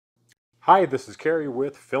Hi, this is Kerry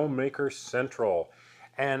with Filmmaker Central,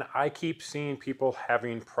 and I keep seeing people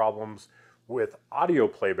having problems with audio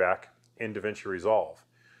playback in Davinci Resolve.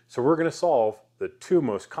 So we're going to solve the two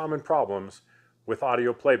most common problems with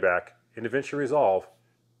audio playback in Davinci Resolve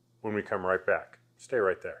when we come right back. Stay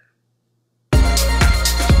right there.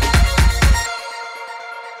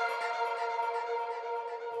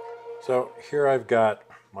 So here I've got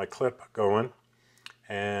my clip going,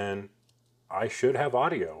 and I should have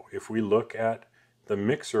audio. If we look at the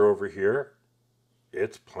mixer over here,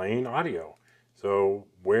 it's playing audio. So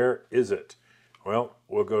where is it? Well,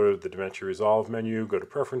 we'll go to the Davinci Resolve menu, go to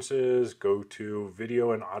Preferences, go to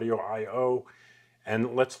Video and Audio I/O,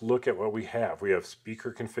 and let's look at what we have. We have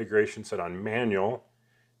speaker configuration set on manual,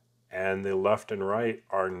 and the left and right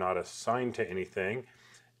are not assigned to anything,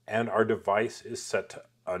 and our device is set to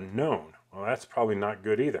unknown. Well, that's probably not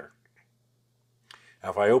good either. Now,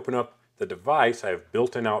 if I open up the device, I have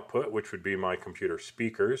built-in output, which would be my computer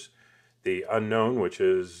speakers, the unknown, which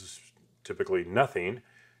is typically nothing.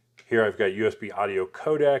 Here I've got USB audio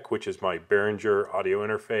codec, which is my Behringer audio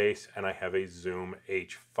interface, and I have a Zoom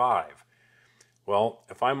H5. Well,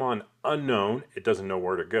 if I'm on unknown, it doesn't know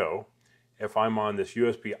where to go. If I'm on this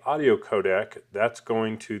USB audio codec, that's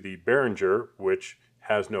going to the Behringer, which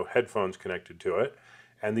has no headphones connected to it,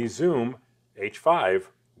 and the Zoom H5,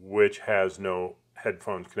 which has no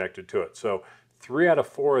headphones connected to it. So 3 out of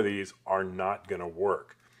 4 of these are not going to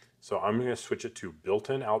work. So I'm going to switch it to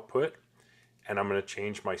built-in output, and I'm going to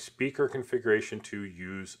change my speaker configuration to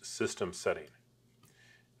use system setting.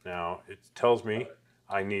 Now it tells me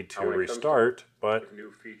I need to restart, but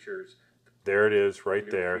new features, there it is right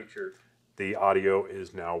there. The audio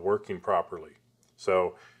is now working properly.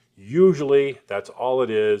 So usually that's all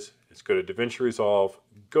it is. It's go to Davinci Resolve,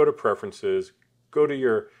 go to Preferences, go to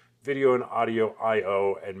your Video and Audio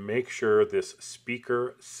I/O, and make sure this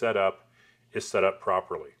speaker setup is set up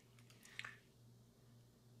properly.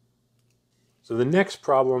 So the next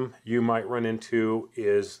problem you might run into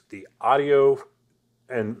is the audio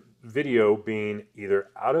and video being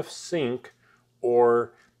either out of sync,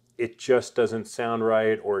 or it just doesn't sound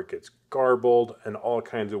right, or it gets garbled, and all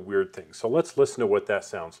kinds of weird things. So let's listen to what that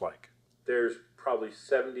sounds like. There's probably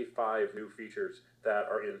 75 new features that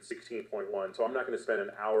are in 16.1, so I'm not going to spend an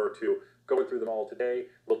hour or two going through them all today.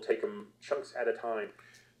 We'll take them chunks at a time.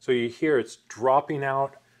 So you hear it's dropping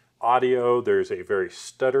out audio, there's a very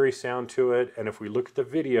stuttery sound to it, and if we look at the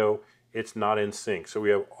video, it's not in sync. So we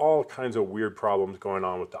have all kinds of weird problems going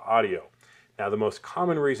on with the audio. Now the most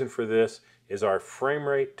common reason for this is our frame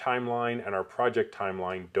rate timeline and our project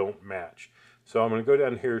timeline don't match. So I'm going to go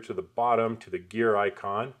down here to the bottom to the gear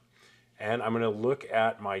icon, and I'm going to look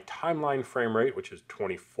at my timeline frame rate, which is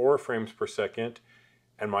 24 frames per second,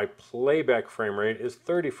 and my playback frame rate is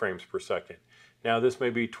 30 frames per second. Now this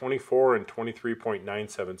may be 24 and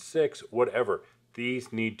 23.976, whatever.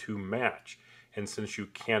 These need to match. And since you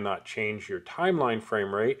cannot change your timeline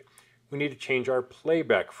frame rate, we need to change our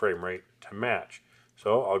playback frame rate to match.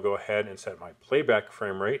 So I'll go ahead and set my playback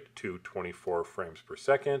frame rate to 24 frames per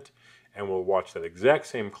second, and we'll watch that exact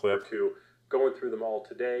same clip. Going through them all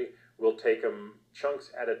today, we'll take them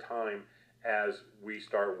chunks at a time as we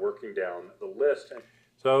start working down the list.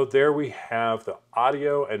 So there we have the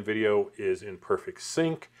audio and video is in perfect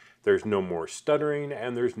sync. There's no more stuttering,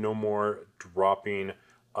 and there's no more dropping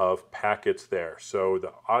of packets there. So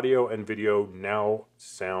the audio and video now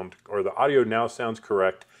sound, or the audio now sounds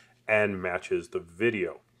correct and matches the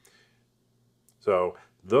video. So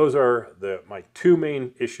those are my two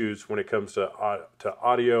main issues when it comes to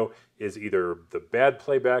audio, is either the bad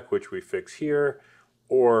playback, which we fix here,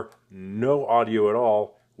 or no audio at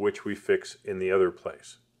all, which we fix in the other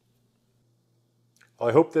place. Well,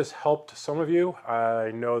 I hope this helped some of you.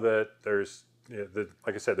 I know that there's,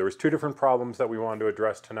 like I said, there was 2 different problems that we wanted to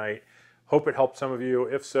address tonight. Hope it helped some of you.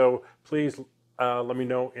 If so, please let me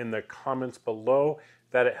know in the comments below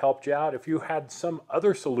that it helped you out. If you had some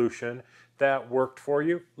other solution that worked for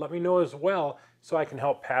you, let me know as well, so I can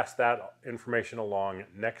help pass that information along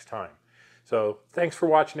next time. So thanks for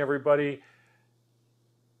watching, everybody.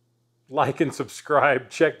 Like and subscribe.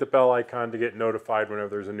 Check the bell icon to get notified whenever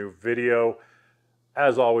there's a new video.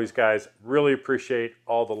 As always, guys, really appreciate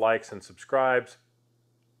all the likes and subscribes.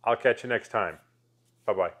 I'll catch you next time.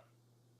 Bye-bye.